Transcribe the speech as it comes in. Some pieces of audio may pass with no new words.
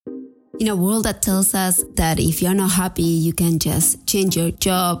In a world that tells us that if you're not happy, you can just change your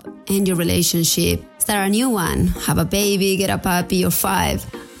job, end your relationship, start a new one, have a baby, get a puppy or 5,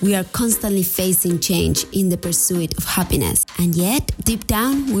 we are constantly facing change in the pursuit of happiness. And yet, deep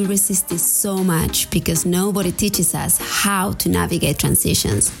down, we resist this so much because nobody teaches us how to navigate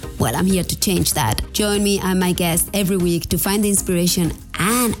transitions. Well, I'm here to change that. Join me and my guest every week to find the inspiration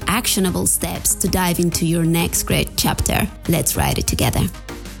and actionable steps to dive into your next great chapter. Let's write it together.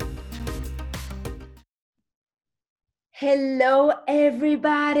 Hello,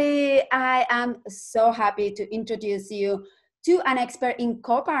 everybody. I am so happy to introduce you to an expert in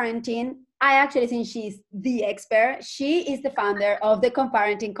co-parenting. I actually think she's the expert. She is the founder of the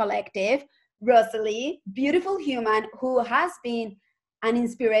Co-Parenting Collective, Rosalie, beautiful human who has been an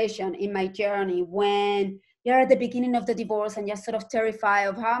inspiration in my journey when you're at the beginning of the divorce and you're sort of terrified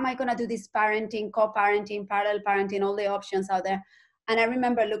of how am I going to do this parenting, co-parenting, parallel parenting, all the options out there. And I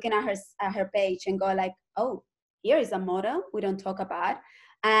remember looking at her page and go like, oh, here is a model we don't talk about.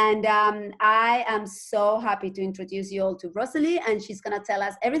 And I am so happy to introduce you all to Rosalie, and she's going to tell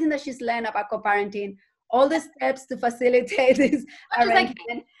us everything that she's learned about co-parenting, all the steps to facilitate this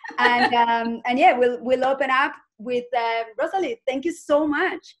arrangement. And yeah, we'll open up with Rosalie. Thank you so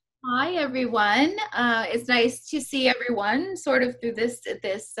much. Hi, everyone. It's nice to see everyone sort of through this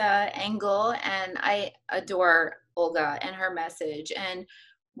angle, and I adore Olga and her message, and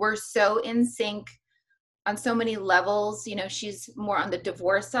we're so in sync on so many levels. You know, she's more on the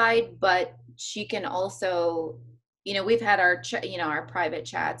divorce side, but she can also, you know, we've had our private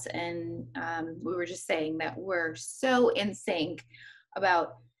chats, and we were just saying that we're so in sync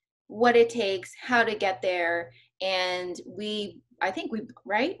about what it takes, how to get there. And I think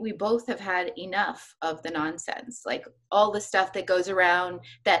we both have had enough of the nonsense, like all the stuff that goes around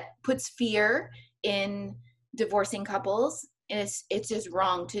that puts fear in divorcing couples. And it's just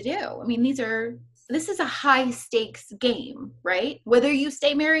wrong to do. I mean, this is a high stakes game, right? Whether you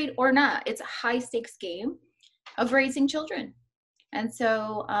stay married or not, it's a high stakes game of raising children. And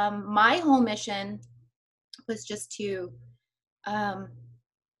so my whole mission was just to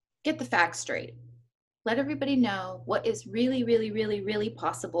get the facts straight. Let everybody know what is really, really, really, really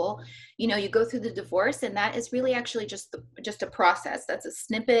possible. You know, you go through the divorce, and that is really actually just a process. That's a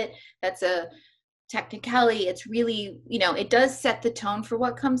snippet. That's a technicality. It's really, you know, it does set the tone for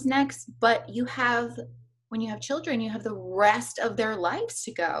what comes next, but when you have children, you have the rest of their lives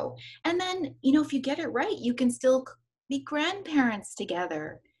to go. And then, you know, if you get it right, you can still be grandparents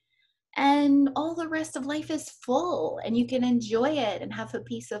together, and all the rest of life is full, and you can enjoy it and have a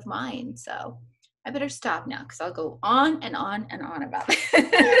peace of mind. So I better stop now, because I'll go on and on and on about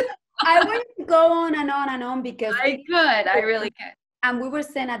it. I want to go on and on and on because I really could. And we were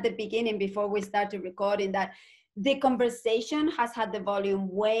saying at the beginning, before we started recording, that the conversation has had the volume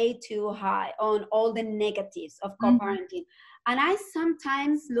way too high on all the negatives of co-parenting. And I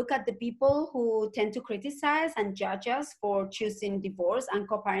sometimes look at the people who tend to criticize and judge us for choosing divorce and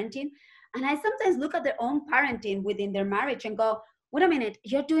co-parenting. And I sometimes look at their own parenting within their marriage and go, wait a minute,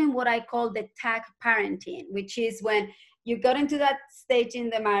 you're doing what I call the tag parenting, which is when you got into that stage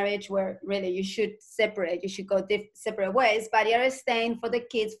in the marriage where really you should separate, you should go separate ways, but you're staying for the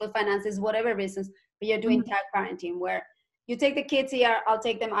kids, for finances, whatever reasons, but you're doing tag parenting where you take the kids here, I'll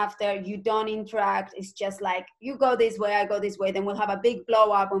take them after, you don't interact. It's just like, you go this way, I go this way, then we'll have a big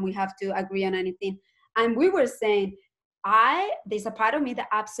blow up when we have to agree on anything. And we were saying, there's a part of me that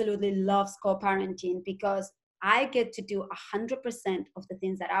absolutely loves co-parenting because I get to do 100% of the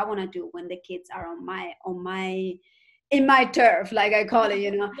things that I want to do when the kids are in my turf, like I call it,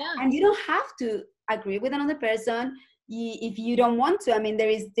 you know. Yeah. And you don't have to agree with another person if you don't want to. I mean, there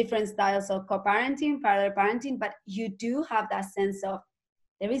is different styles of co-parenting, parallel parenting, but you do have that sense of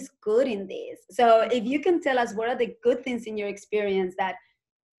there is good in this. So if you can tell us what are the good things in your experience that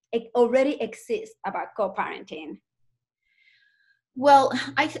already exist about co-parenting. Well,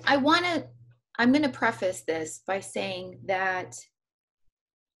 I'm going to preface this by saying that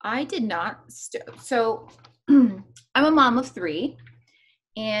I did not, I'm a mom of 3,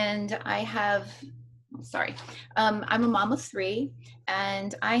 and I'm a mom of 3,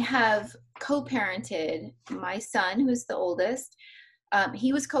 and I have co-parented my son, who's the oldest.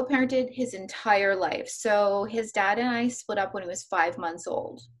 He was co-parented his entire life. So his dad and I split up when he was 5 months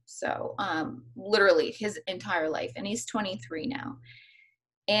old. So literally his entire life, and he's 23 now.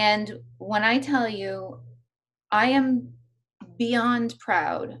 And when I tell you, I am beyond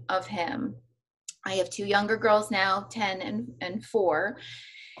proud of him. I have 2 younger girls now, 10 and 4.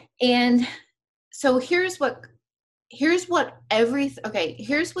 And so here's what the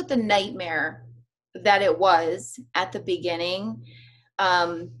nightmare that it was at the beginning.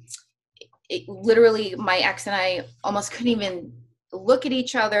 literally my ex and I almost couldn't even look at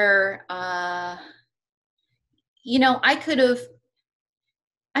each other. You know, I could have,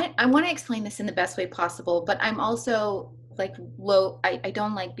 I want to explain this in the best way possible, but I'm also like I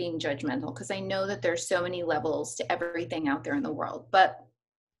don't like being judgmental because I know that there's so many levels to everything out there in the world. But,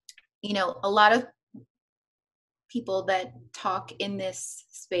 you know, a lot of people that talk in this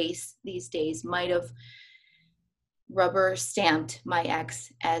space these days might have rubber stamped my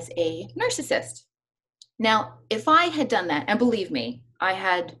ex as a narcissist. Now, if I had done that, and believe me, I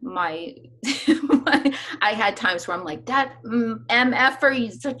had I had times where I'm like, that MFer,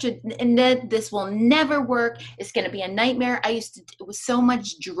 he's such a, and this will never work. It's going to be a nightmare. It was so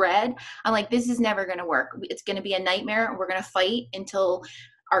much dread. I'm like, this is never going to work. It's going to be a nightmare. And we're going to fight until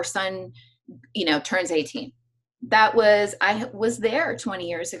our son, you know, turns 18. I was there 20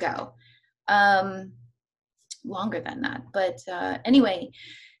 years ago. Longer than that. But anyway,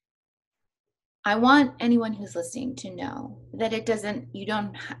 I want anyone who's listening to know that it doesn't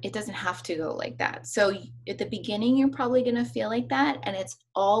have to go like that. So at the beginning, you're probably going to feel like that. And it's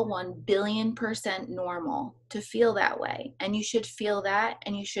all 1,000,000,000% normal to feel that way. And you should feel that,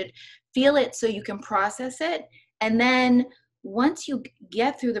 and you should feel it so you can process it. And then once you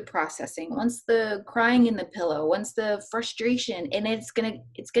get through the processing, once the crying in the pillow, once the frustration, and it's going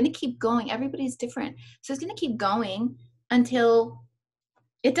to keep going. Everybody's different. So it's going to keep going until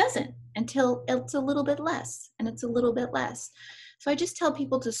it doesn't, until it's a little bit less, and it's a little bit less. So I just tell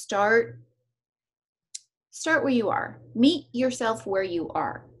people to start where you are. Meet yourself where you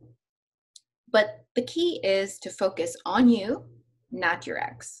are. But the key is to focus on you, not your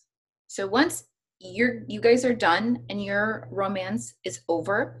ex. So once you guys are done and your romance is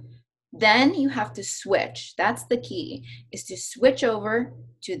over, then you have to switch. That's the key, is to switch over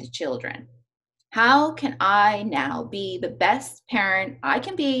to the children. How can I now be the best parent I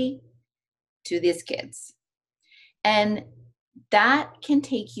can be to these kids? And that can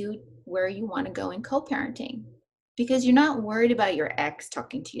take you where you want to go in co-parenting, because you're not worried about your ex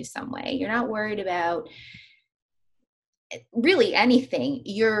talking to you some way. You're not worried about really anything.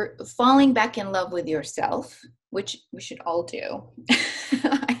 You're falling back in love with yourself, which we should all do.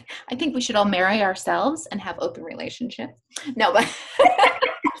 I think we should all marry ourselves and have open relationships. No, but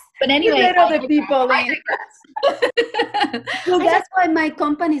but anyway, let other people in. Well, that's why my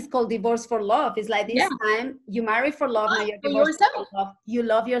company is called Divorce for Love. It's like this time you marry for love, now you're divorced for love. You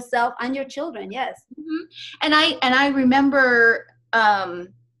love yourself and your children. Yes. Mm-hmm. And I remember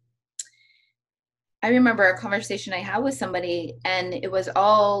a conversation I had with somebody, and it was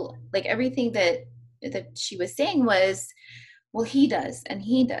all like everything that she was saying was, well, he does, and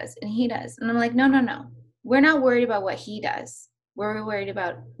he does, and he does. And I'm like, no. We're not worried about what he does. We're worried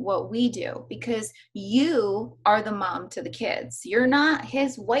about what we do, because you are the mom to the kids. You're not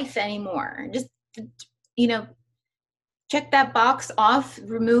his wife anymore. Just, you know, check that box off,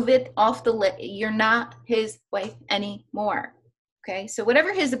 remove it off the list. You're not his wife anymore. Okay. So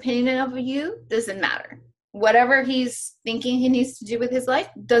whatever his opinion of you doesn't matter. Whatever he's thinking he needs to do with his life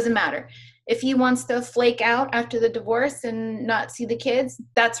doesn't matter. If he wants to flake out after the divorce and not see the kids,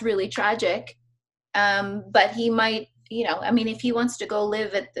 that's really tragic. But he might, you know, I mean, if he wants to go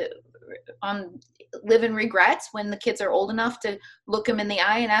live live in regrets when the kids are old enough to look him in the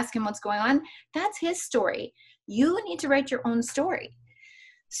eye and ask him what's going on, that's his story. You need to write your own story.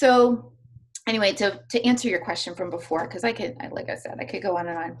 So anyway, to answer your question from before, because like I said, I could go on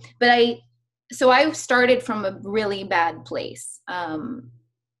and on, but I started from a really bad place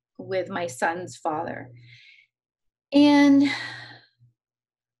with my son's father. And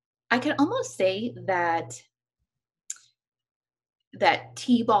I could almost say that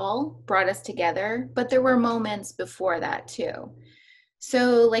T-ball brought us together, but there were moments before that too.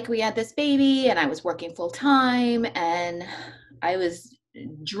 So like we had this baby and I was working full time and I was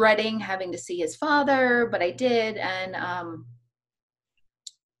dreading having to see his father, but I did. And,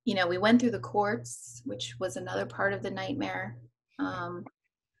 you know, we went through the courts, which was another part of the nightmare.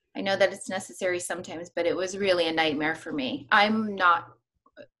 I know that it's necessary sometimes, but it was really a nightmare for me. I'm not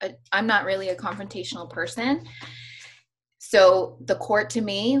really a confrontational person. So the court to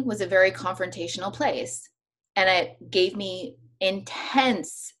me was a very confrontational place, and it gave me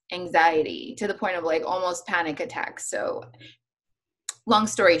intense anxiety to the point of like almost panic attacks. So long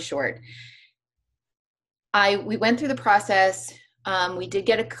story short, we went through the process. We did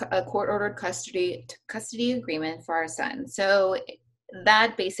get a court-ordered custody agreement for our son. So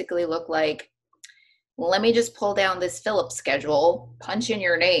that basically looked like, let me just pull down this Phillips schedule, punch in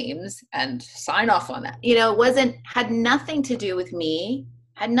your names, and sign off on that. You know, had nothing to do with me,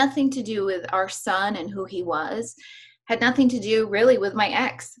 had nothing to do with our son and who he was. had nothing to do really with my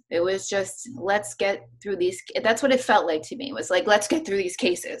ex. It was just, let's get through these. That's what it felt like to me. It was like, let's get through these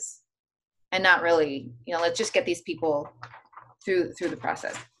cases, and not really, let's just get these people through the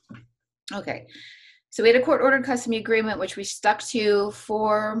process. Okay. So we had a court-ordered custody agreement, which we stuck to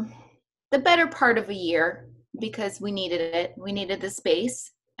for the better part of a year because we needed it. We needed the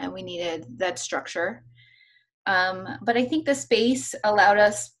space and we needed that structure. But I think the space allowed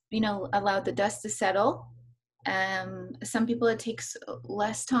us, allowed the dust to settle. Some people it takes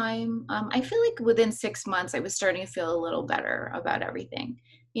less time. I feel like within 6 months, I was starting to feel a little better about everything.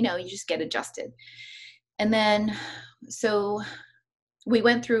 You just get adjusted. And then, so we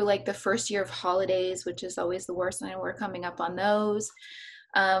went through like the first year of holidays, which is always the worst, and we're coming up on those.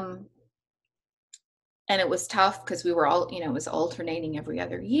 And it was tough because we were all, it was alternating every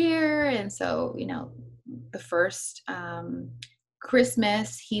other year. And so, the first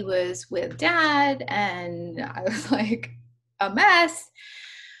Christmas, he was with dad, and I was like a mess.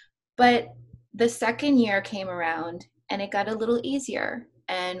 But the second year came around and it got a little easier,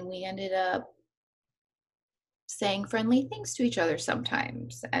 and we ended up saying friendly things to each other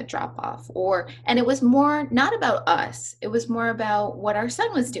sometimes at drop off, and it was more not about us. It was more about what our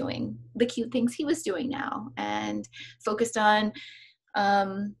son was doing, the cute things he was doing now, and focused on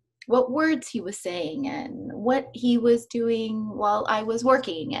what words he was saying and what he was doing while I was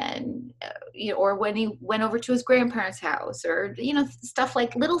working, and or when he went over to his grandparents' house, or stuff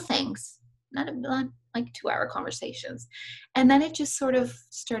like little things, not like 2-hour conversations. And then it just sort of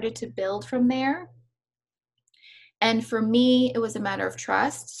started to build from there. And for me, it was a matter of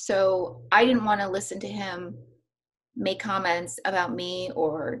trust. So I didn't want to listen to him make comments about me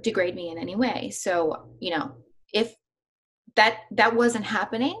or degrade me in any way. So, if that wasn't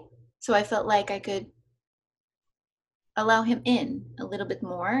happening, so I felt like I could allow him in a little bit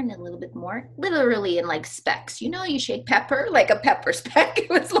more and a little bit more, literally in like specks. You shake pepper, like a pepper speck. It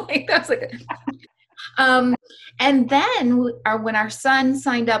was like, that was like and then when our son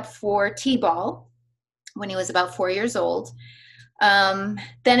signed up for T-ball, when he was about 4 years old, then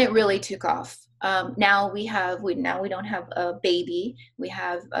it really took off. Now we don't have a baby. We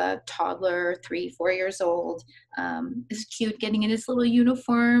have a toddler, 3-4 years old. Is cute, getting in his little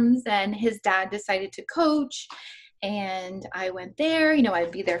uniforms, and his dad decided to coach. And I went there,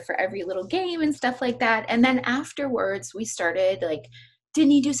 I'd be there for every little game and stuff like that. And then afterwards we started like,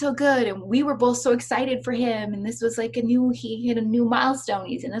 didn't he do so good? And we were both so excited for him. And this was like he hit a new milestone.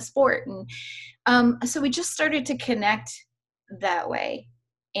 He's in a sport. And so we just started to connect that way,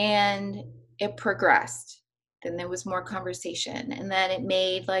 and it progressed. Then there was more conversation, and then it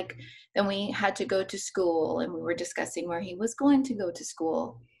made then we had to go to school, and we were discussing where he was going to go to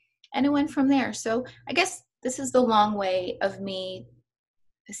school, and it went from there. So I guess this is the long way of me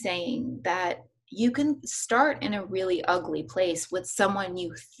saying that you can start in a really ugly place with someone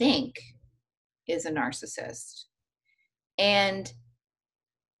you think is a narcissist, and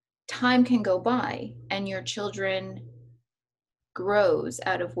time can go by and your children grows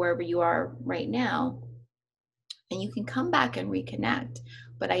out of wherever you are right now, and you can come back and reconnect.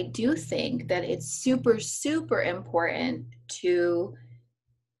 But I do think that it's super, super important to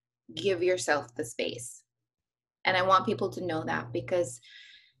give yourself the space. And I want people to know that, because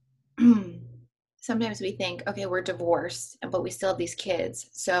sometimes we think, okay, we're divorced, but we still have these kids.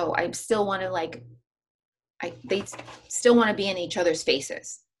 So I still want to they still want to be in each other's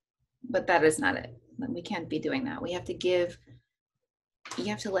faces, but that is not it. We can't be doing that. We have to you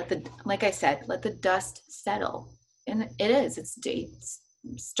have to like I said, let the dust settle. And it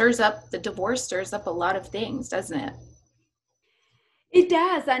stirs up, the divorce stirs up a lot of things, doesn't it? It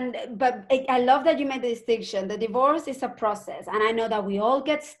does. But I love that you made the distinction. The divorce is a process. And I know that we all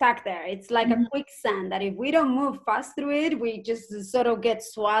get stuck there. It's like a quicksand that if we don't move fast through it, we just sort of get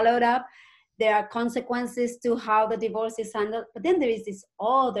swallowed up. There are consequences to how the divorce is handled. But then there is this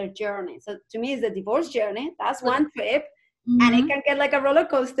other journey. So to me, it's the divorce journey. That's one trip. And it can get like a roller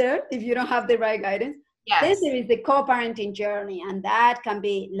coaster if you don't have the right guidance. Yes. Then there is the co-parenting journey. And that can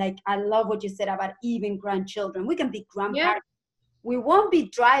be like, I love what you said about even grandchildren. We can be grandparents. Yeah. We won't be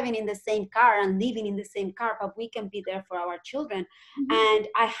driving in the same car and living in the same car, but we can be there for our children. And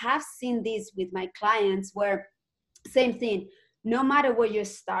I have seen this with my clients where same thing, no matter where you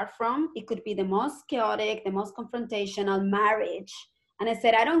start from, it could be the most chaotic, the most confrontational marriage. And I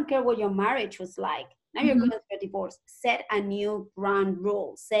said, I don't care what your marriage was like. Now you're going through a divorce. Set a new ground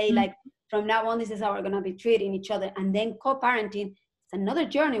rule. Say like, from now on, this is how we're going to be treating each other. And then co-parenting, it's another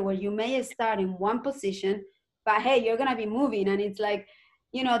journey where you may start in one position, but hey, you're going to be moving. And it's like,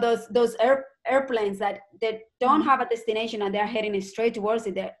 those airplanes that they don't have a destination and they're heading straight towards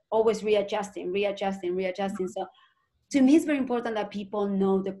it. They're always readjusting. So to me, it's very important that people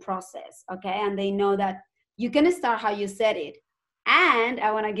know the process, okay? And they know that you can start how you said it. And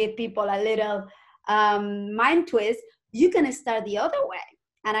I want to give people a little mind twist. You can start the other way.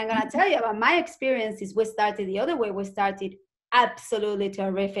 And I'm going to tell you about my experiences. We started the other way. We started absolutely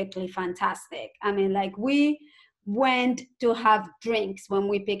terrifically fantastic. I mean, like, we went to have drinks when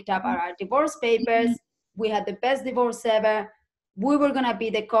we picked up our divorce papers. We had the best divorce ever. We were going to be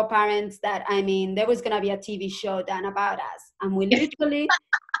the co-parents that, I mean, there was going to be a TV show done about us. And we literally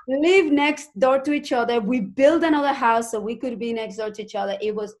live next door to each other. We built another house so we could be next door to each other.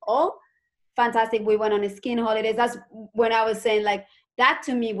 It was all fantastic. We went on skiing holidays. That's when I was saying, like, that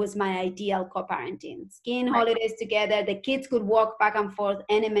to me was my ideal co-parenting. Skiing holidays together. The kids could walk back and forth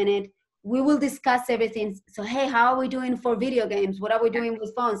any minute. We will discuss everything. So, hey, how are we doing for video games? What are we doing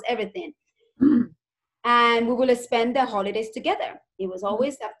with phones? Everything. And we will spend the holidays together. It was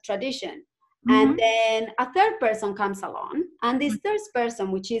always a tradition. And then a third person comes along, and this third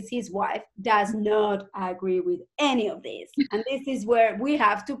person, which is his wife, does not agree with any of this. And this is where we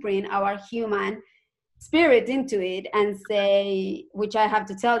have to bring our human spirit into it and say, which I have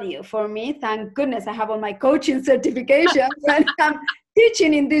to tell you, for me, thank goodness I have all my coaching certifications and I'm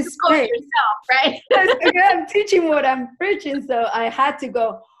teaching in this space. Right? I'm teaching what I'm preaching. So I had to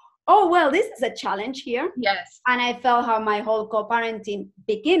go, oh, well, this is a challenge here. Yes. And I felt how my whole co-parenting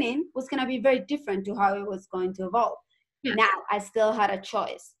beginning was going to be very different to how it was going to evolve. Yes. Now, I still had a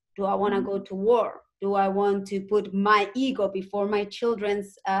choice. Do I want to go to war? Do I want to put my ego before my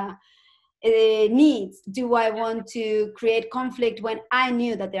children's needs? Do I want to create conflict when I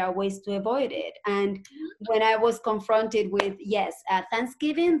knew that there are ways to avoid it? And when I was confronted with, yes,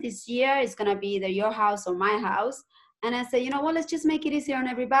 Thanksgiving this year is going to be either your house or my house. And I said, you know what, let's just make it easier on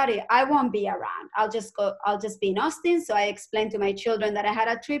everybody. I won't be around. I'll just be in Austin. So I explained to my children that I had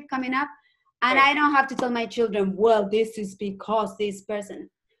a trip coming up. And I don't have to tell my children, well, this is because this person.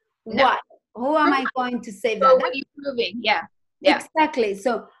 No. What? Who am I going to save that? What are you proving? Yeah. Exactly.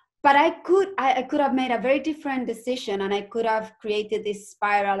 So, but I could have made a very different decision, and I could have created this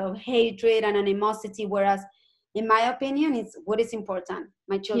spiral of hatred and animosity. Whereas, in my opinion, it's what is important: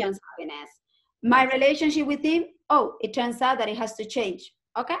 my children's happiness. My relationship with him. Oh, it turns out that it has to change.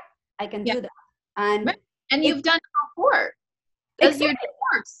 Okay, I can do that. And you've done it before. That's your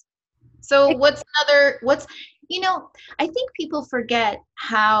divorce. So I think people forget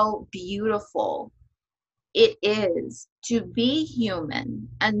how beautiful it is to be human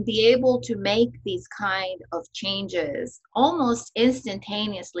and be able to make these kind of changes almost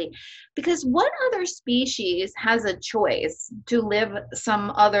instantaneously, because what other species has a choice to live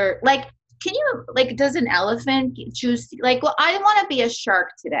some other, like, can you, like, does an elephant choose, like, well, I want to be a shark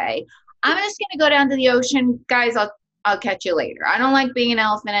today. I'm just going to go down to the ocean. Guys, I'll catch you later. I don't like being an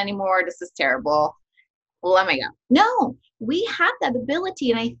elephant anymore. This is terrible. Let me go. No, we have that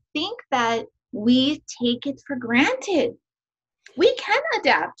ability. And I think that we take it for granted. We can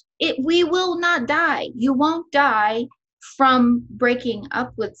adapt. We will not die. You won't die from breaking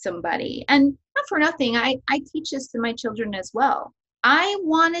up with somebody. And not for nothing, I teach this to my children as well. I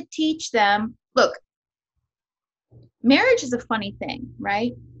want to teach them, look, marriage is a funny thing,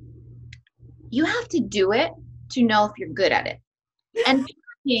 right? You have to do it to know if you're good at it. And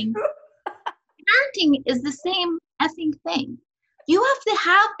parenting is the same effing thing. You have to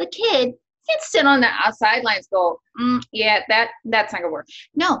have the kid. You can't sit on the sidelines go, that's not gonna work.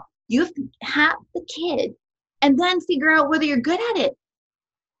 No, you have to have the kid and then figure out whether you're good at it.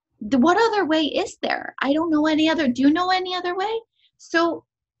 What other way is there? I don't know any other. Do you know any other way? So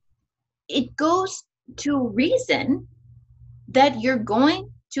it goes to reason that you're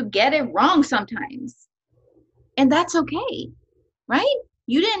going to get it wrong sometimes. And that's okay, right?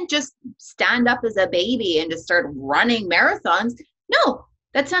 You didn't just stand up as a baby and just start running marathons. No,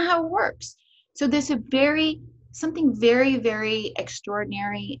 that's not how it works. So there's something very, very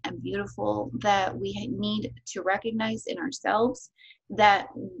extraordinary and beautiful that we need to recognize in ourselves, that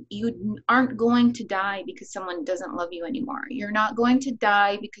you aren't going to die because someone doesn't love you anymore. You're not going to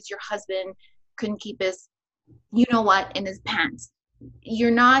die because your husband couldn't keep his, you know what, in his pants.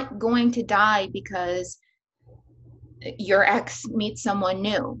 You're not going to die because your ex meets someone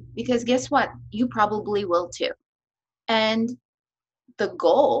new, because guess what? You probably will too. And the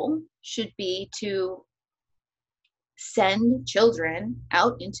goal should be to send children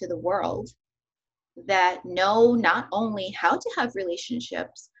out into the world that know not only how to have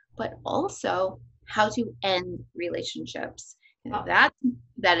relationships, but also how to end relationships. And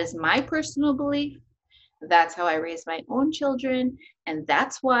that is my personal belief. That's how I raise my own children. And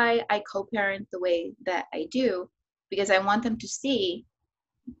that's why I co-parent the way that I do, because I want them to see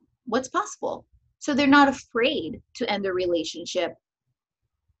what's possible. So they're not afraid to end a relationship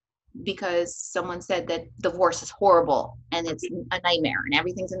because someone said that divorce is horrible and it's a nightmare and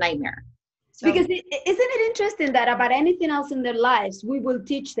everything's a nightmare. So, Because isn't it interesting that about anything else in their lives, we will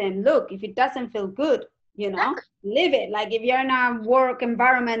teach them, look, if it doesn't feel good, leave it. Like if you're in a work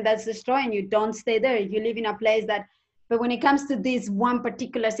environment that's destroying you, don't stay there. If you live in a place that, but when it comes to this one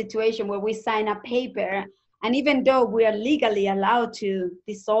particular situation where we sign a paper, and even though we are legally allowed to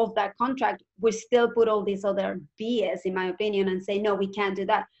dissolve that contract, we still put all this other BS, in my opinion, and say, no, we can't do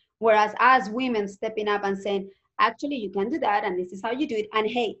that. Whereas as women stepping up and saying, actually, you can do that, and this is how you do it. And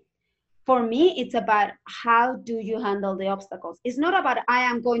hey, for me, it's about how do you handle the obstacles. It's not about I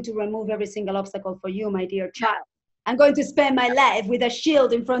am going to remove every single obstacle for you, my dear child. I'm going to spend my life with a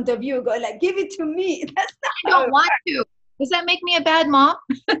shield in front of you, going like, give it to me. That's not I don't want to. Does that make me a bad mom?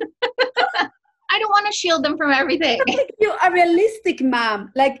 I don't want to shield them from everything. You're a realistic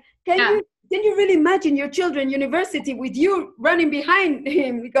mom. Like, can you really imagine your children university with you running behind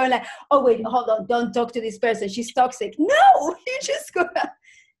him, going like, oh wait, hold on, don't talk to this person, she's toxic. No, you just gotta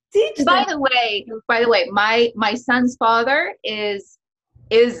teach them. By the way, my son's father is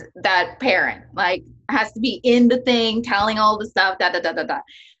that parent, like has to be in the thing, telling all the stuff, da da da da da.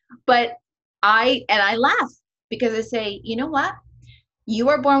 But I laugh because I say, you know what? You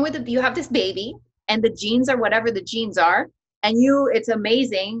are born with you have this baby, and the genes are whatever the genes are, and it's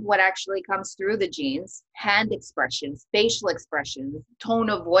amazing what actually comes through the genes: hand expressions, facial expressions, tone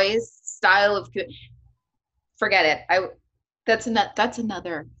of voice, style of. Forget it. That's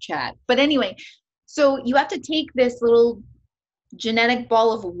another chat. But anyway, so you have to take this little genetic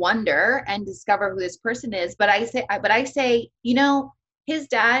ball of wonder and discover who this person is. But I say, his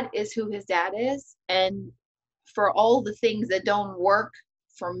dad is who his dad is, and for all the things that don't work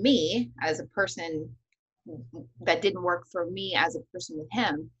for me as a person, that didn't work for me as a person with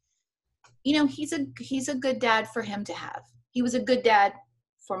him, he's a good dad for him to have. He was a good dad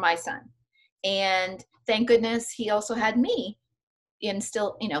for my son, and thank goodness he also had me, and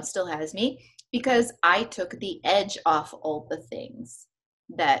still has me, because I took the edge off all the things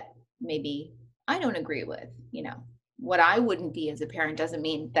that maybe I don't agree with. What I wouldn't be as a parent doesn't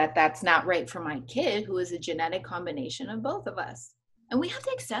mean that that's not right for my kid, who is a genetic combination of both of us. And we have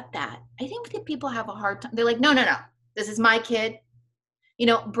to accept that. I think that people have a hard time. They're like, no, this is my kid.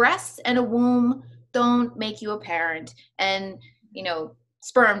 Breasts and a womb don't make you a parent. And,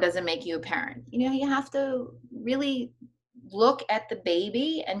 sperm doesn't make you a parent. You have to really look at the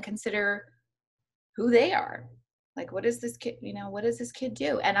baby and consider who they are. Like, what does this kid, what does this kid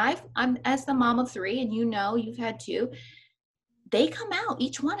do? And I'm as the mom of 3, and you've had 2, they come out.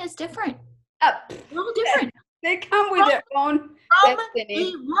 Each one is different. They're all different. They come with their own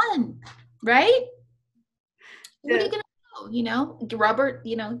destiny. One, right? What are you gonna do? Robert,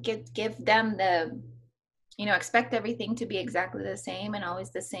 give them the, expect everything to be exactly the same and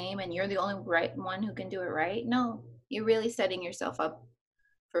always the same, and you're the only right one who can do it right. No, you're really setting yourself up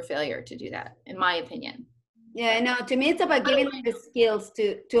for failure to do that, in my opinion. Yeah, no, to me, it's about giving them the skills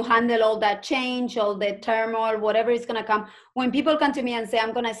to handle all that change, all the turmoil, whatever is going to come. When people come to me and say,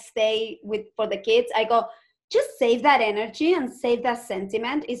 I'm going to stay for the kids, I go, just save that energy and save that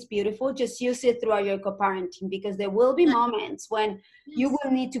sentiment. It's beautiful. Just use it throughout your co-parenting, because there will be moments when you will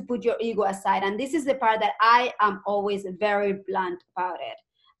need to put your ego aside. And this is the part that I am always very blunt about it.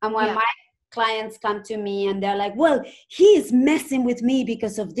 And when my clients come to me and they're like, well, he's messing with me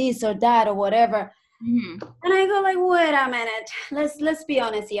because of this or that or whatever. Mm-hmm. And I go like, wait a minute, let's be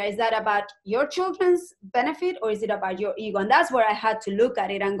honest here. Is that about your children's benefit, or is it about your ego? And that's where I had to look at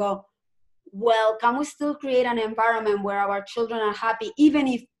it and go, well, can we still create an environment where our children are happy, even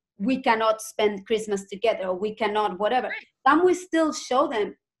if we cannot spend Christmas together, or we cannot, whatever? Can we still show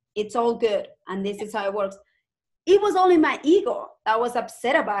them it's all good and this is how it works? It was only my ego that was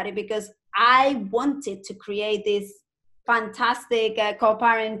upset about it, because I wanted to create this fantastic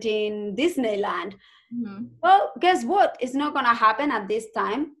co-parenting Disneyland. Mm-hmm. Well, guess what? It's not going to happen at this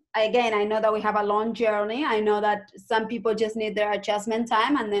time. Again, I know that we have a long journey. I know that some people just need their adjustment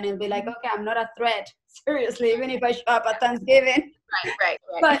time, and then it'll be like, okay, I'm not a threat. Seriously, even if I show up at Thanksgiving. Right.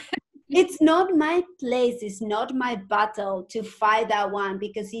 But it's not my place. It's not my battle to fight that one,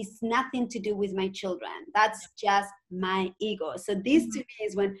 because it's nothing to do with my children. That's just my ego. So this to me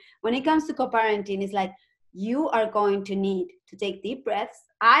is when it comes to co-parenting, it's like, you are going to need to take deep breaths.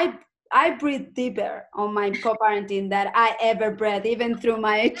 I breathe deeper on my co-parenting than I ever breathed, even through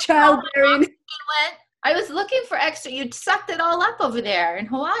my childbearing. I was looking for extra. You sucked it all up over there in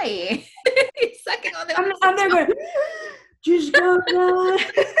Hawaii. Sucking all the. I'm there going, just go down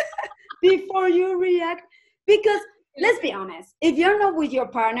before you react, because let's be honest. If you're not with your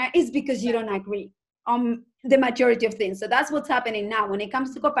partner, it's because you don't agree on the majority of things. So that's what's happening now. When it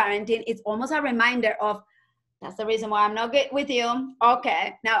comes to co-parenting, it's almost a reminder of, that's the reason why I'm not good with you.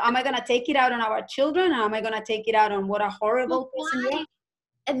 Okay, now am I gonna take it out on our children, or am I gonna take it out on what a horrible person you are?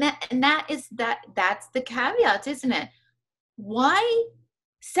 That's the caveat, isn't it? Why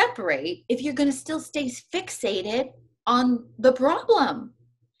separate if you're going to still stay fixated on the problem?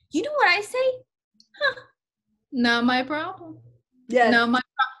 You know what I say? Not my problem. Yes. No,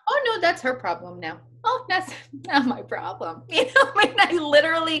 oh no, that's her problem now. Oh, that's not my problem. You know, I mean,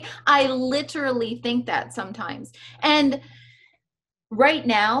 I literally think that sometimes. And right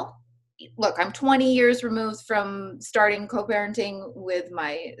now, look, I'm 20 years removed from starting co-parenting with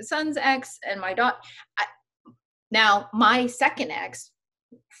my son's ex and my daughter. Now, my second ex,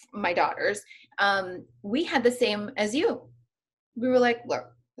 my daughters, we had the same as you. We were like, look,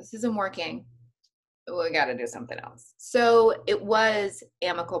 this isn't working. We got to do something else. So it was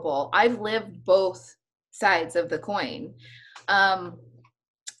amicable. I've lived both sides of the coin.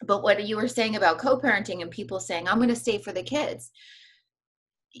 But what you were saying about co-parenting and people saying, I'm going to stay for the kids.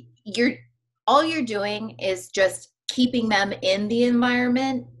 All you're doing is just keeping them in the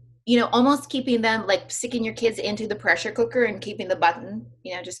environment, you know, almost keeping them, like sticking your kids into the pressure cooker and keeping the button,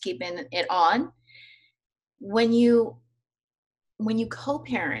 you know, just keeping it on. When you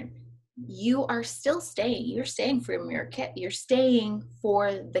co-parent, you are still staying. You're staying for your kid. You're staying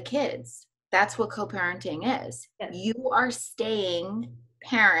for the kids. That's what co-parenting is. Yes. You are staying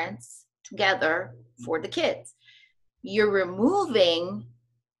parents together for the kids. You're removing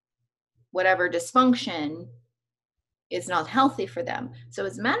whatever dysfunction is not healthy for them. So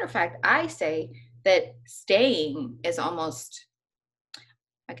as a matter of fact, I say that staying is almost,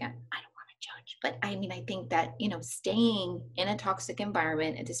 again, I don't want to judge, but I mean, I think that, you know, staying in a toxic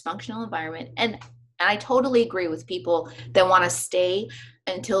environment, a dysfunctional environment, and I totally agree with people that want to stay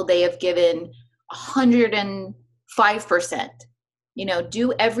until they have given 105%. You know,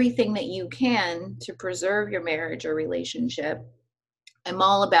 do everything that you can to preserve your marriage or relationship. I'm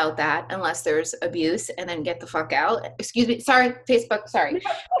all about that, unless there's abuse, and then get the fuck out. Excuse me. Sorry, Facebook. Sorry.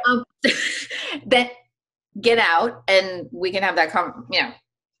 Then get out, and we can have that.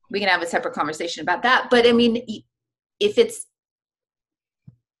 We can have a separate conversation about that. But I mean, if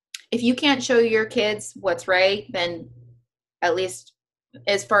you can't show your kids what's right, then at least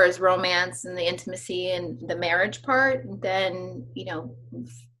as far as romance and the intimacy and the marriage part, then, you know,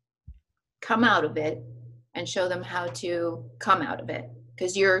 come out of it and show them how to come out of it,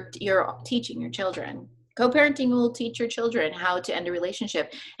 because you're teaching your children. Co-parenting will teach your children how to end a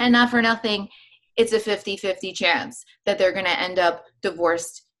relationship, and not for nothing, it's a 50-50 chance that they're going to end up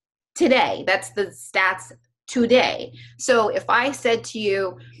divorced today. That's the stats today. So if I said to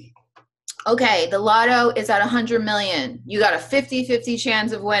you, okay, the lotto is at 100 million, you got a 50-50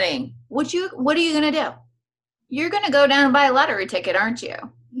 chance of winning, what are you going to do? You're going to go down and buy a lottery ticket, aren't you?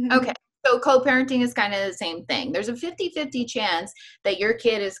 Mm-hmm. Okay. So co-parenting is kind of the same thing. There's a 50-50 chance that your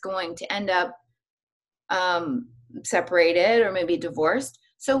kid is going to end up separated or maybe divorced.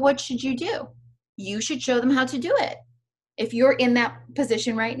 So what should you do? You should show them how to do it if you're in that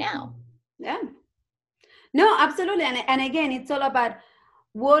position right now. Yeah. No, absolutely. And again, it's all about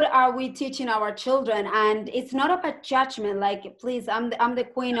what are we teaching our children? And it's not about judgment. Like, please, I'm the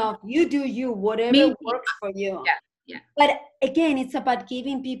queen of you do you, whatever works for you. Yeah. Yeah. But again, it's about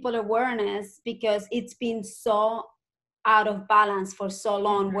giving people awareness, because it's been so out of balance for so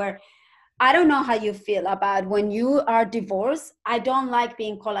long, where I don't know how you feel about when you are divorced. I don't like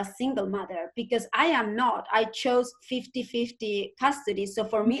being called a single mother, because I am not. I chose 50-50 custody. So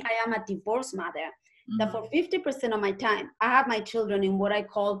for me, I am a divorced mother. That for 50% of my time, I have my children in what I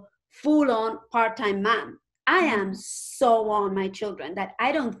call full-on part-time mom. I am so on my children that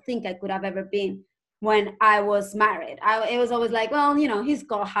I don't think I could have ever been when I was married. It was always like, well, you know, he's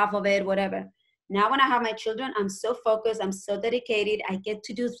got half of it, whatever. Now when I have my children, I'm so focused, I'm so dedicated, I get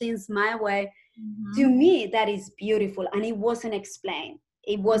to do things my way. To me, that is beautiful. And it wasn't explained.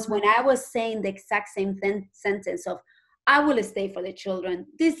 It was when I was saying the exact same sentence of, I will stay for the children.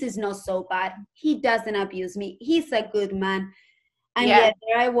 This is not so bad. He doesn't abuse me. He's a good man. And yet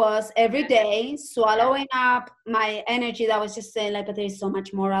there I was every day swallowing up my energy that was just saying, like, but there's so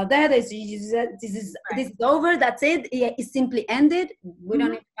much more out there. This is over. That's it. It simply ended. We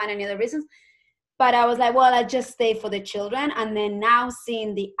don't need to find any other reasons. But I was like, well, I just stay for the children. And then now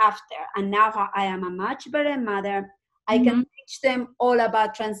seeing the after, and now how I am a much better mother. I can teach them all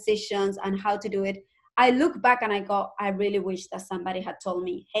about transitions and how to do it. I look back and I go, I really wish that somebody had told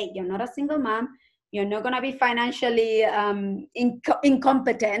me, hey, you're not a single mom. You're not going to be financially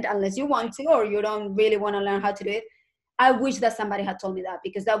incompetent unless you want to, or you don't really want to learn how to do it. I wish that somebody had told me that,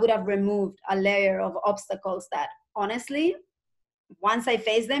 because that would have removed a layer of obstacles that honestly, once I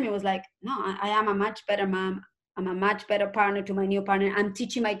faced them, it was like, no, I am a much better mom. I'm a much better partner to my new partner. I'm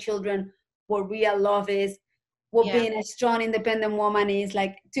teaching my children what real love is, what Yeah. being a strong, independent woman is.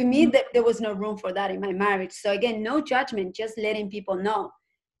 Like, to me, there was no room for that in my marriage. So again, no judgment, just letting people know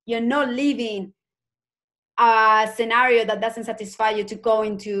you're not leaving a scenario that doesn't satisfy you to go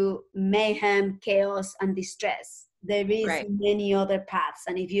into mayhem, chaos, and distress. There is Right. many other paths.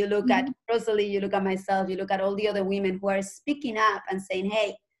 And if you look at Rosalie, you look at myself, you look at all the other women who are speaking up and saying, hey,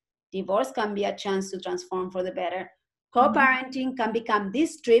 divorce can be a chance to transform for the better. Co-parenting can become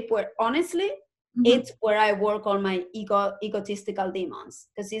this trip where honestly, it's where I work on my egotistical demons.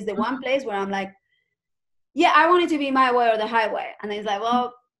 Because it's the one place where I'm like, yeah, I want it to be my way or the highway. And it's like,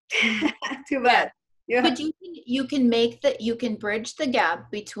 well, too bad. Yeah. But you can make that, you can bridge the gap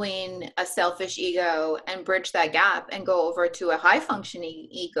between a selfish ego and bridge that gap and go over to a high functioning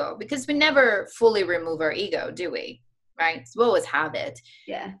ego, because we never fully remove our ego, do we? Right? So we always have it.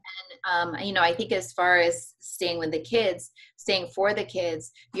 Yeah. And I think as far as staying with the kids, staying for the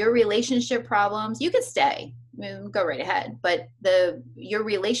kids, your relationship problems, you can stay, go right ahead. But your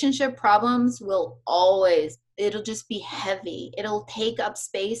relationship problems will always, it'll just be heavy. It'll take up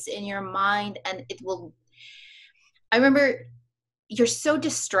space in your mind, and I remember you're so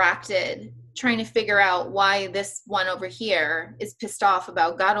distracted trying to figure out why this one over here is pissed off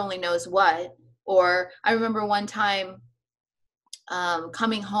about God only knows what. Or I remember one time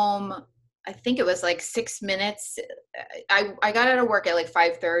coming home, I think it was like 6 minutes. I got out of work at like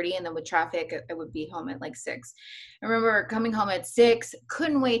 5:30, and then with traffic, I would be home at like 6. I remember coming home at 6,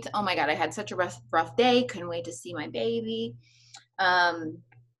 couldn't wait. Oh my God, I had such a rough day. Couldn't wait to see my baby.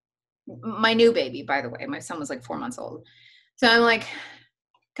 My new baby, by the way, my son was like 4 months old. So I'm like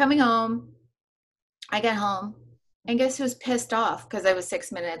coming home, I get home, and guess who's pissed off because I was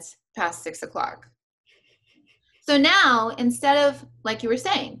 6 minutes past 6 o'clock. So now, instead of, like you were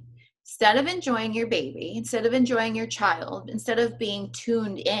saying, instead of enjoying your baby, instead of enjoying your child, instead of being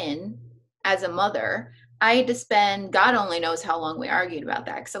tuned in as a mother, I had to spend, God only knows how long we argued about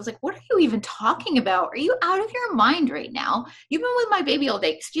that. Because I was like, what are you even talking about? Are you out of your mind right now? You've been with my baby all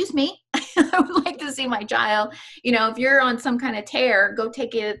day. Excuse me. I would like to see my child. If you're on some kind of tear, go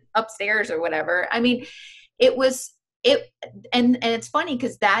take it upstairs or whatever. I mean, and it's funny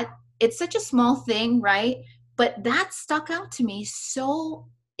because it's such a small thing, right? But that stuck out to me. So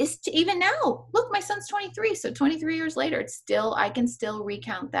even now, look, my son's 23. So 23 years later, I can still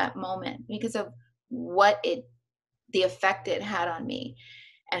recount that moment because of the effect it had on me,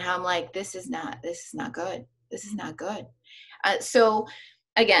 and how I'm like, this is not good. This is not good. So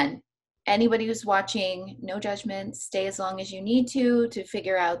again, anybody who's watching, no judgment, stay as long as you need to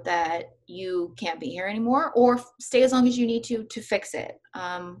figure out that you can't be here anymore, or stay as long as you need to fix it.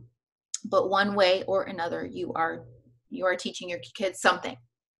 But one way or another, you are teaching your kids something.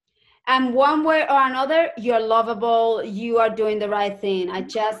 And one way or another, you're lovable, you are doing the right thing.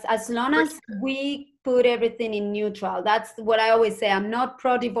 As long as we put everything in neutral, that's what I always say. I'm not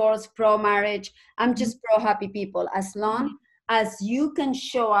pro-divorce, pro-marriage. I'm just pro-happy people. As long as you can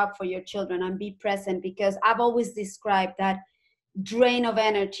show up for your children and be present, because I've always described that drain of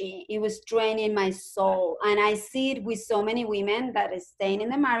energy. It was draining my soul. And I see it with so many women that is staying in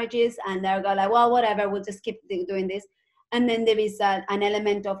their marriages and they're going like, well, whatever, we'll just keep doing this. And then there is an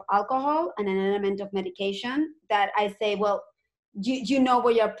element of alcohol and an element of medication that I say, well, you know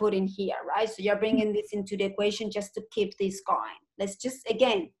what you're putting here, right? So you're bringing this into the equation just to keep this going. Let's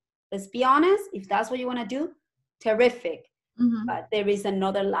be honest. If that's what you want to do, terrific. But there is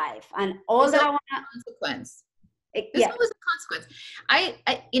another life. And all that I want to... consequence. This one was a consequence.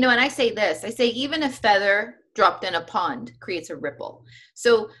 And I say this, I say, even a feather dropped in a pond creates a ripple.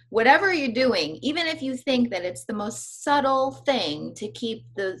 So whatever you're doing, even if you think that it's the most subtle thing to keep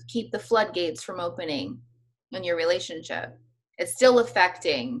the floodgates from opening in your relationship, it's still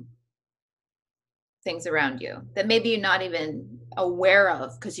affecting things around you that maybe you're not even aware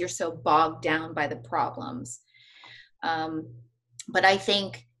of because you're so bogged down by the problems. But I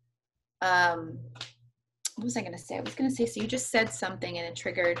think, what was I going to say? I was going to say, so you just said something and it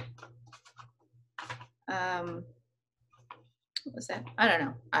triggered, what was that? I don't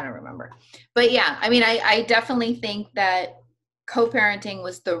know. I don't remember. But yeah, I mean, I definitely think that co-parenting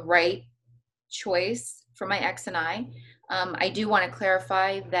was the right choice for my ex and I. I do want to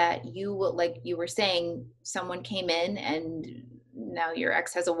clarify that like you were saying, someone came in and now your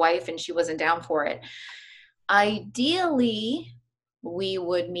ex has a wife and she wasn't down for it. Ideally, we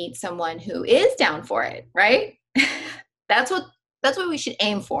would meet someone who is down for it, right? That's what we should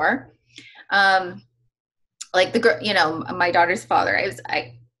aim for. like the girl, my daughter's father,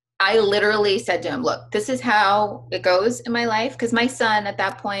 I literally said to him, look, this is how it goes in my life. Cause my son at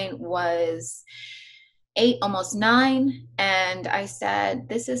that point was 8, almost 9. And I said,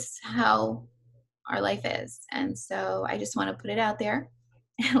 this is how our life is. And so I just want to put it out there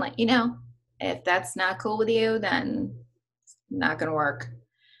and let you know, if that's not cool with you, then it's not going to work.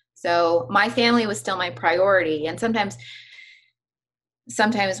 So my family was still my priority. And sometimes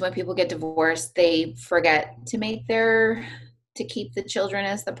when people get divorced, they forget to keep the children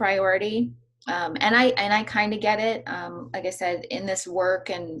as the priority. And I kind of get it. Like I said, in this work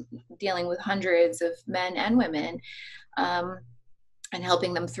and dealing with hundreds of men and women, and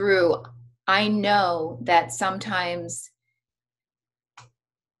helping them through, I know that sometimes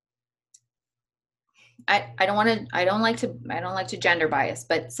I don't like to gender bias,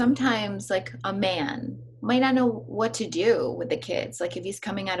 but sometimes like a man might not know what to do with the kids. Like if he's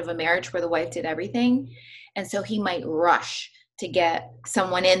coming out of a marriage where the wife did everything, and so he might rush to get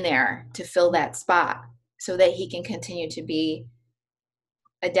someone in there to fill that spot so that he can continue to be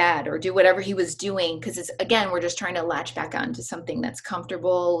a dad or do whatever he was doing. Because it's, again, we're just trying to latch back onto something that's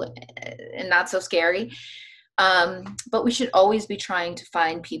comfortable and not so scary. But we should always be trying to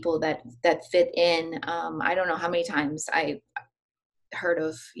find people that fit in. I don't know how many times I heard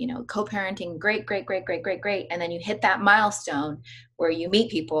of, co-parenting, great. And then you hit that milestone where you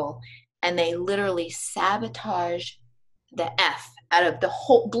meet people and they literally sabotage the F out of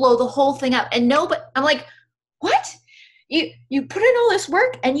blow the whole thing up. And no, but I'm like, what? You put in all this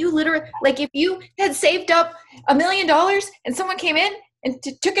work and you literally, like if you had saved up $1 million and someone came in and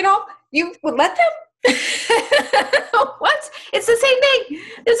took it all, you would let them? What? It's the same thing.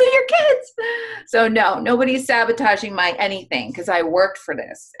 Those are your kids. So no, nobody's sabotaging my anything because I worked for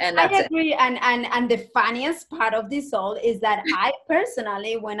this, and that's I agree. And the funniest part of this all is that I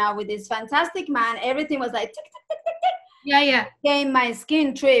personally went out with this fantastic man. Everything was like tick, tick, tick, tick, tick. Yeah. Came my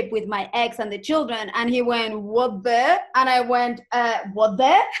skiing trip with my ex and the children, and he went, "What the?" And I went, "What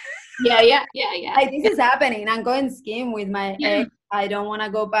the?" Yeah. Like this is happening. I'm going skiing with my ex. I don't want to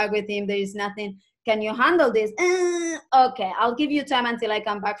go back with him. There is nothing. Can you handle this? Okay, I'll give you time until I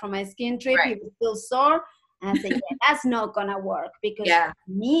come back from my skiing trip. Right. He was still sore. And I said, yeah, that's not going to work because for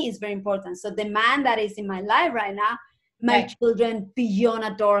me it's very important. So the man that is in my life right now, my children beyond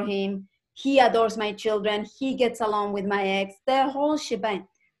adore him. He adores my children. He gets along with my ex, the whole shebang.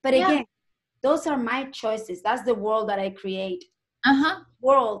 But again, those are my choices. That's the world that I create.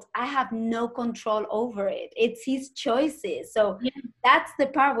 World, I have no control over it. It's his choices. So that's the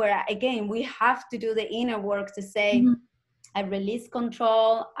part where, again, we have to do the inner work to say, I release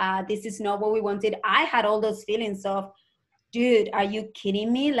control. This is not what we wanted. I had all those feelings of, dude, are you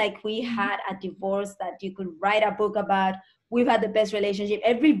kidding me? Like we had a divorce that you could write a book about. We've had the best relationship.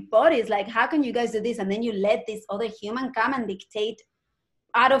 Everybody's like, how can you guys do this? And then you let this other human come and dictate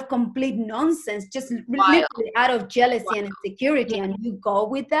out of complete nonsense, just literally out of jealousy and insecurity, and you go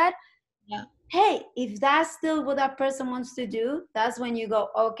with that. Hey, if that's still what that person wants to do, that's when you go,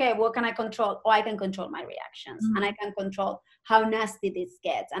 okay, what can I control? Oh, I can control my reactions, and I can control how nasty this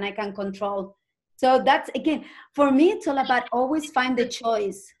gets, and I can control. So that's, again, for me, it's all about always find the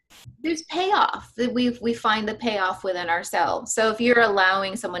choice. There's payoff. We find the payoff within ourselves. So if you're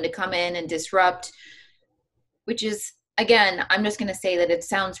allowing someone to come in and disrupt, which is, again, I'm just going to say that it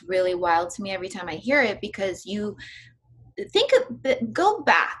sounds really wild to me every time I hear it, because you go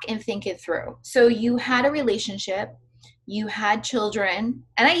back and think it through. So you had a relationship, you had children,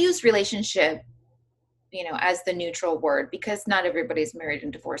 and I use relationship, as the neutral word because not everybody's married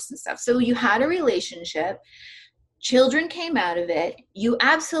and divorced and stuff. So you had a relationship, children came out of it. You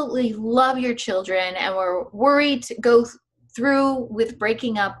absolutely love your children and were worried to go through with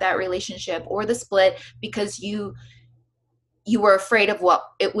breaking up that relationship or the split because you were afraid of what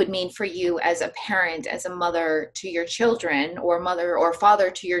it would mean for you as a parent, as a mother to your children, or mother or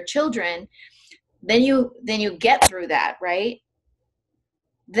father to your children. Then you get through that, right?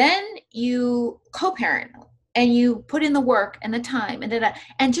 Then you co-parent and you put in the work and the time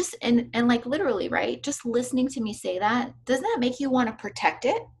and like literally, right? Just listening to me say that, doesn't that make you want to protect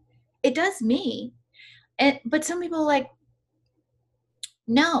it? It does me. But some people are like,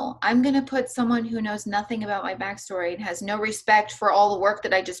 no, I'm going to put someone who knows nothing about my backstory and has no respect for all the work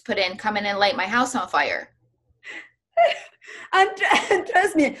that I just put in, come in and light my house on fire. And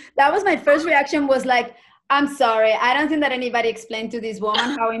trust me, that was my first reaction, was like, I'm sorry. I don't think that anybody explained to this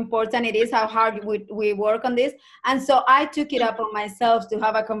woman how important it is, how hard we work on this. And so I took it up on myself to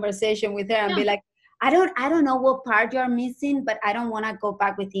have a conversation with her and be like, I don't know what part you're missing, but I don't want to go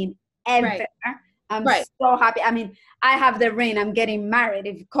back with him ever. Right. I'm Right. so happy. I mean, I have the ring. I'm getting married.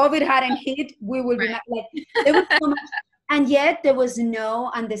 If COVID hadn't hit, we would be Right. like, there was so much, and yet there was no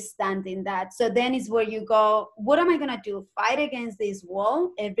understanding that. So then is where you go, what am I going to do? Fight against this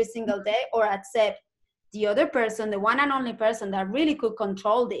wall every single day, or accept the other person, the one and only person that really could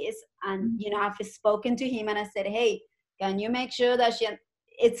control this? And, you know, I've spoken to him and I said, hey, can you make sure that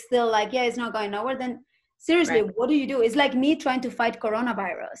it's still like, yeah, it's not going nowhere? Then seriously, Right. what do you do? It's like me trying to fight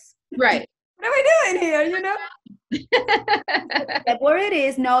coronavirus. Right. What are we doing here, you know? Like, where it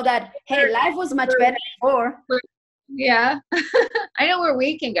is, know that, hey, life was much better before. Yeah. I know where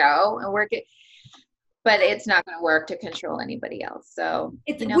we can go and work it, but it's not going to work to control anybody else. So,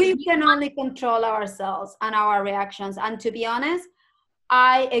 It's, you know, we can only control ourselves and our reactions. And to be honest,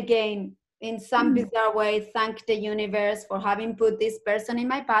 I, again, in some bizarre way, thank the universe for having put this person in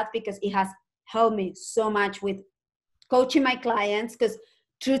my path, because it has helped me so much with coaching my clients. Because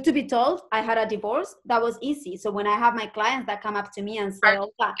truth to be told, I had a divorce that was easy. So when I have my clients that come up to me and say,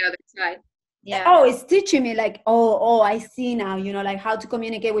 oh, the other side. Yeah. oh, it's teaching me like, oh, I see now, you know, like how to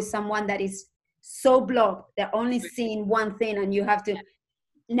communicate with someone that is so blocked. They're only seeing one thing, and you have to,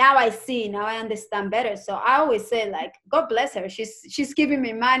 now I see, now I understand better. So I always say, like, God bless her. She's giving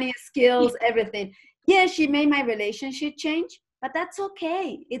me money, skills, everything. Yeah, she made my relationship change, but that's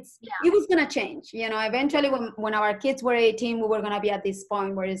okay. It was gonna change. You know, eventually when our kids were 18, we were gonna be at this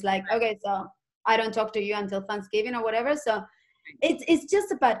point where it's like, okay, so I don't talk to you until Thanksgiving or whatever. So it's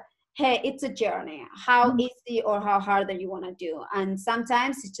just about, hey, it's a journey. How easy or how hard that you want to do. And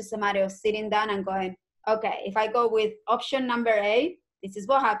sometimes it's just a matter of sitting down and going, okay, if I go with option number A, this is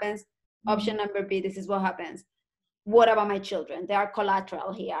what happens. Option number B, this is what happens. What about my children? They are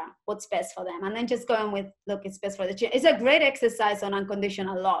collateral here. What's best for them? And then just going with, look, it's best for the children. It's a great exercise on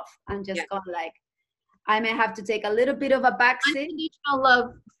unconditional love, and just going like, I may have to take a little bit of a backseat. Unconditional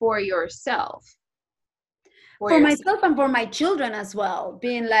love for yourself. For myself and for my children as well.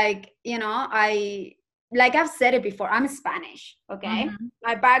 Being like, you know, like I've said it before, I'm Spanish, okay?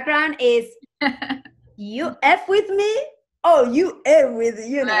 My background is you F with me, oh, you F with,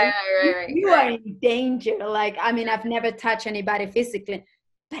 you know, you are in danger. Like, I mean, I've never touched anybody physically,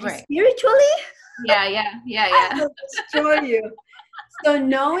 but spiritually, I will destroy you. So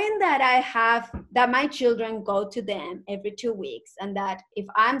knowing that my children go to them every 2 weeks, and that if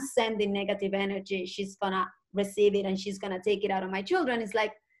I'm sending negative energy, she's gonna receive it and she's gonna take it out of my children, it's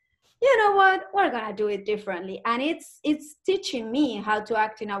like, you know what, we're gonna do it differently. And it's teaching me how to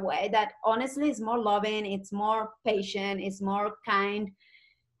act in a way that honestly is more loving, it's more patient, it's more kind.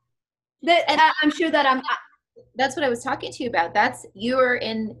 I'm sure that that's what I was talking to you about. That's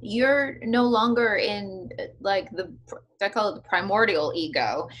you're no longer in like I call it the primordial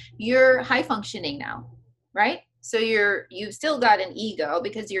ego. You're high functioning now, right? So you've still got an ego,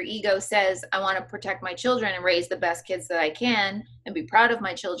 because your ego says, I want to protect my children and raise the best kids that I can and be proud of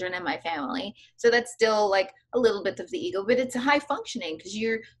my children and my family. So that's still like a little bit of the ego, but it's a high functioning, because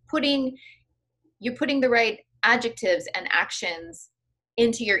you're putting the right adjectives and actions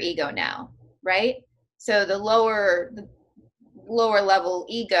into your ego now, right? So the lower level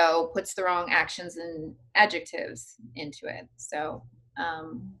ego puts the wrong actions and adjectives into it. So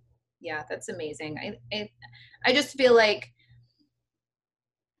yeah, that's amazing. I just feel like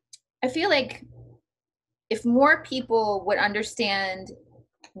if more people would understand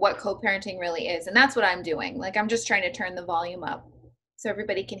what co-parenting really is, and that's what I'm doing. Like, I'm just trying to turn the volume up so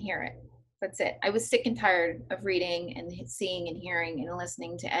everybody can hear it. That's it. I was sick and tired of reading and seeing and hearing and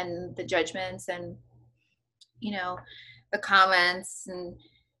listening to end the judgments and, you know, the comments and,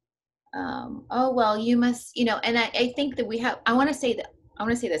 oh, well, you must, you know, and I think that I want to say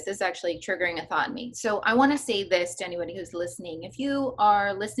this is actually triggering a thought in me. So I want to say this to anybody who's listening. If you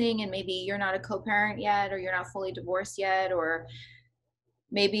are listening and maybe you're not a co-parent yet, or you're not fully divorced yet, or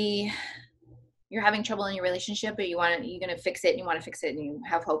maybe you're having trouble in your relationship, but you're going to fix it and you want to fix it and you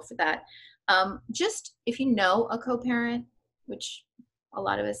have hope for that. Just if you know a co-parent, which a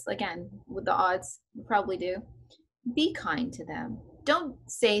lot of us, again, with the odds, we probably do, be kind to them. Don't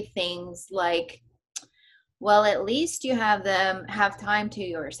say things like, well, at least you have time to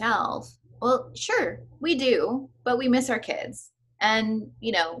yourself. Well, sure, we do, but we miss our kids. And,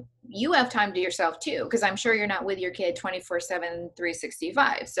 you know, you have time to yourself too, because I'm sure you're not with your kid 24/7,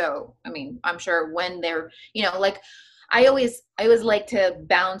 365. So, I mean, I'm sure when they're, you know, like I always like to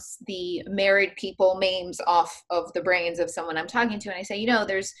bounce the married people memes off of the brains of someone I'm talking to. And I say, you know,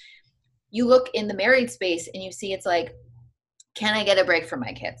 you look in the married space and you see it's like, can I get a break from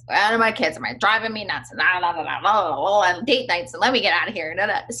my kids? Out of my kids, am I driving me nuts? And date nights, and let me get out of here.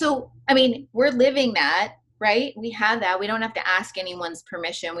 So, I mean, we're living that right? We have that. We don't have to ask anyone's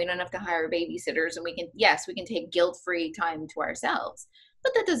permission. We don't have to hire babysitters, and we can take guilt-free time to ourselves.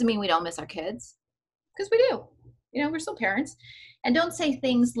 But that doesn't mean we don't miss our kids, because we do. We're still parents. And don't say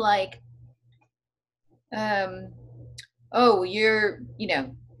things like, oh, I'm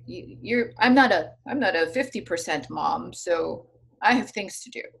not a 50% mom, so I have things to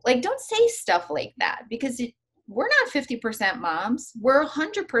do. Like, don't say stuff like that, because we're not 50% moms. We're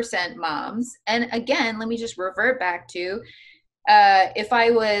 100% moms. And again, let me just revert back to, if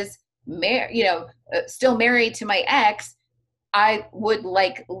I was still married to my ex, I would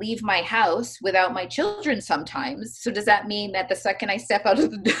leave my house without my children sometimes. So does that mean that the second I step out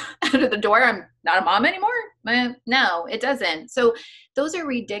of the door, I'm not a mom anymore? No, it doesn't. So those are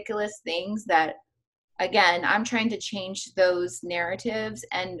ridiculous things that, again, I'm trying to change those narratives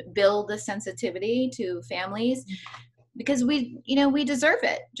and build a sensitivity to families, because we deserve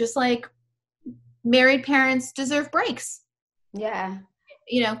it. Just like married parents deserve breaks. Yeah.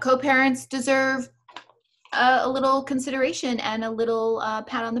 Co-parents deserve a little consideration and a little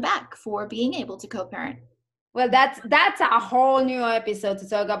pat on the back for being able to co-parent. Well, that's a whole new episode to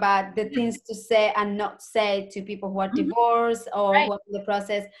talk about the things to say and not say to people who are divorced or who are in the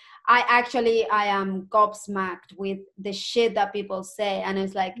process. I am gobsmacked with the shit that people say, and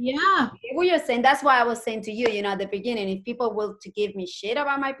it's like, yeah, what you're saying. That's why I was saying to you, at the beginning, if people will to give me shit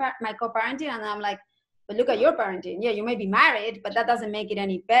about my co-parenting, and I'm like, but look at your parenting. Yeah, you may be married, but that doesn't make it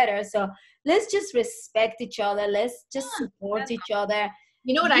any better. So let's just respect each other. Let's just support each other.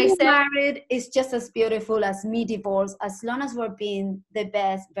 You know what I said? Married is just as beautiful as me divorced, as long as we're being the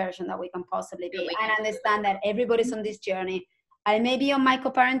best version that we can possibly be. And understand that everybody's on this journey. I may be on my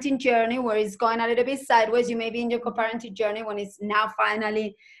co-parenting journey where it's going a little bit sideways. You may be in your co-parenting journey when it's now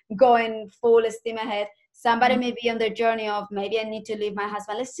finally going full steam ahead. Somebody may be on their journey of, maybe I need to leave my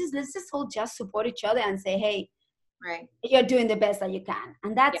husband. Let's just all just support each other and say, hey, you're doing the best that you can.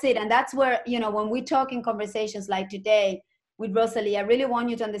 And that's it. And that's where, when we talk in conversations like today with Rosalie, I really want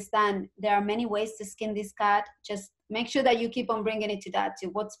you to understand there are many ways to skin this cat. Just make sure that you keep on bringing it to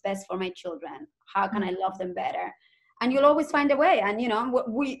what's best for my children. How can I love them better? And you'll always find a way. And,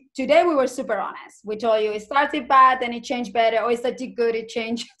 today we were super honest. We told you it started bad, then it changed better, or it started good, it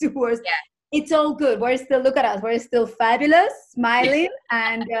changed to worse. Yeah. It's all good. We're still, look at us. We're still fabulous, smiling,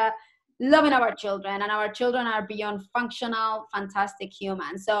 and loving our children. And our children are beyond functional, fantastic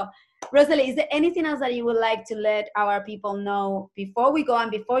humans. So, Rosalie, is there anything else that you would like to let our people know before we go, and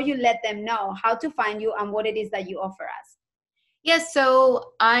before you let them know how to find you and what it is that you offer us? Yes,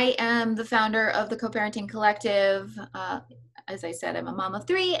 so I am the founder of the Co-Parenting Collective. As I said, I'm a mom of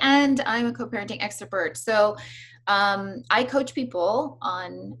 3, and I'm a co-parenting expert. So I coach people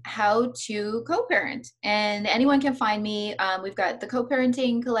on how to co-parent, and anyone can find me. We've got the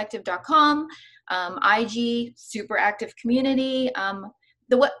coparentingcollective.com, IG, super active community.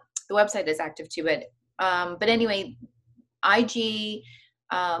 The website is active too, but anyway, IG,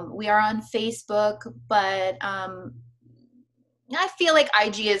 we are on Facebook, but I feel like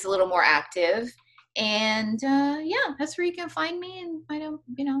IG is a little more active, and that's where you can find me and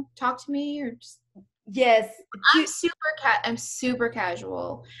talk to me, or just. Yes, I'm super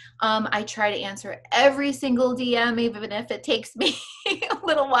casual. I try to answer every single DM, even if it takes me a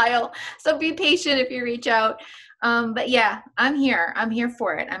little while. So be patient if you reach out. But yeah, I'm here. I'm here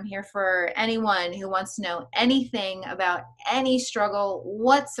for it. I'm here for anyone who wants to know anything about any struggle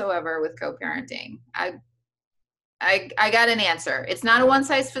whatsoever with co-parenting. I got an answer. It's not a one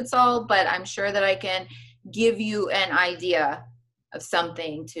size fits all, but I'm sure that I can give you an idea of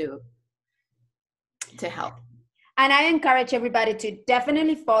something to help. And I encourage everybody to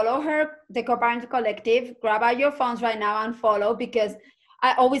definitely follow her, the Co-Parenting Collective. Grab out your phones right now and follow, because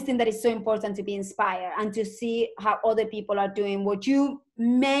I always think that it's so important to be inspired and to see how other people are doing what you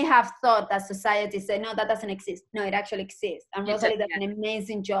may have thought that society said, no, that doesn't exist. No, it actually exists. And Rosalie does an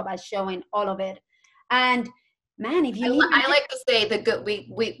amazing job at showing all of it. And man, if you need, I like to say the good,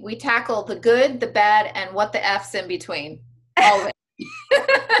 we tackle the good, the bad, and what the F's in between. All of it.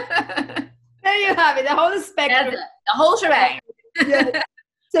 There you have it, the whole spectrum. The whole shebang. Yes.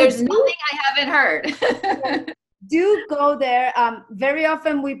 So there's nothing I haven't heard. Do go there. Very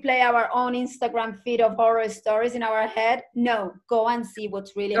often we play our own Instagram feed of horror stories in our head. No, go and see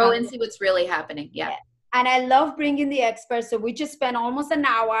what's really happening. Go and see what's really happening. Yeah. And I love bringing the experts. So we just spent almost an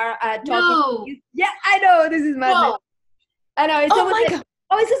hour talking. No. Yeah, I know. This is madness. I know. It's my God.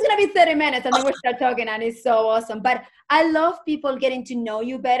 It's just going to be 30 minutes and then we start talking, and it's so awesome. But I love people getting to know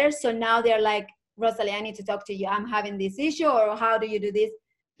you better. So now they're like, Rosalie, I need to talk to you. I'm having this issue, or how do you do this?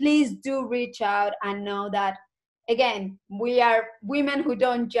 Please do reach out and know that, again, we are women who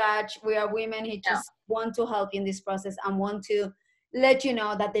don't judge. We are women who just want to help you in this process and want to let you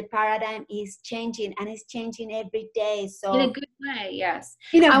know that the paradigm is changing, and it's changing every day. So in a good way, yes.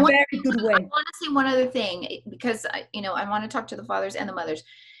 In a very good way. I want to say one other thing, because I want to talk to the fathers and the mothers.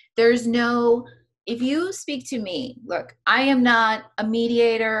 If you speak to me, look, I am not a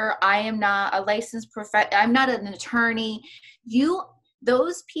mediator. I am not a licensed I'm not an attorney.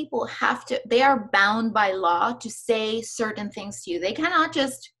 Those people they are bound by law to say certain things to you. They cannot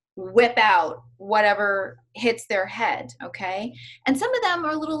just whip out whatever hits their head, okay? And some of them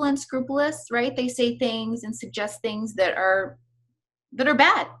are a little unscrupulous, right? They say things and suggest things that are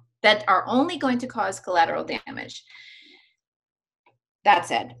bad, that are only going to cause collateral damage. That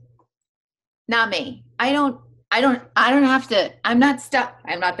said, not me. I don't have to, I'm not stuck.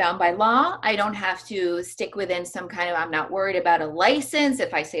 I'm not bound by law. I don't have to stick within some kind of, I'm not worried about a license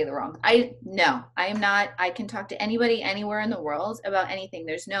if I say the wrong. I am not. I can talk to anybody anywhere in the world about anything.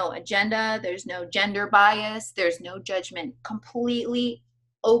 There's no agenda. There's no gender bias. There's no judgment. Completely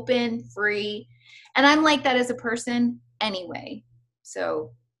open, free. And I'm like that as a person anyway.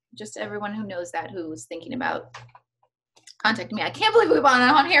 So just everyone who knows that, who's thinking about contacting me. I can't believe we've been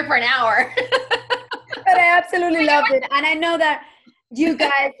on here for an hour. But I absolutely loved it. And I know that you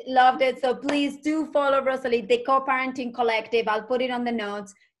guys loved it. So please do follow Rosalie, the Co-Parenting Collective. I'll put it on the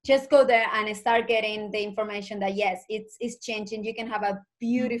notes. Just go there and start getting the information that, yes, it's changing. You can have a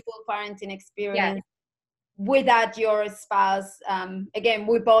beautiful parenting experience. Yes. Without your spouse. Again,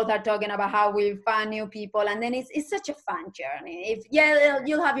 we both are talking about how we find new people, and then it's such a fun journey.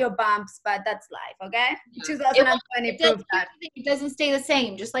 You'll have your bumps, but that's life, okay? Yeah. 2020 proved that. It doesn't stay the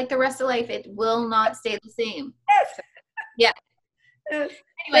same. Just like the rest of life, it will not stay the same. Yeah.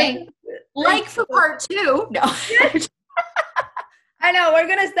 Anyway, like for part 2. No. I know, we're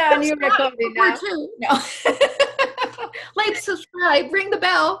going to start a new recording now. Part 2. No. Like, subscribe, ring the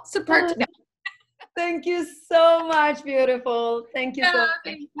bell, support. No. Thank you so much, beautiful. Thank you so much.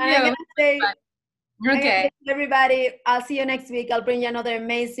 And I'm going to say, okay, everybody, I'll see you next week. I'll bring you another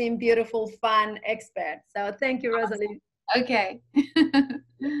amazing, beautiful, fun expert. So thank you, Rosalie. Okay.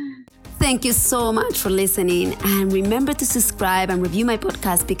 Thank you so much for listening. And remember to subscribe and review my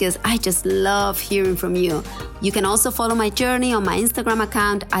podcast, because I just love hearing from you. You can also follow my journey on my Instagram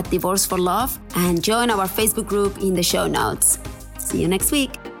account @Divorce for Love and join our Facebook group in the show notes. See you next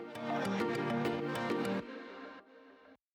week.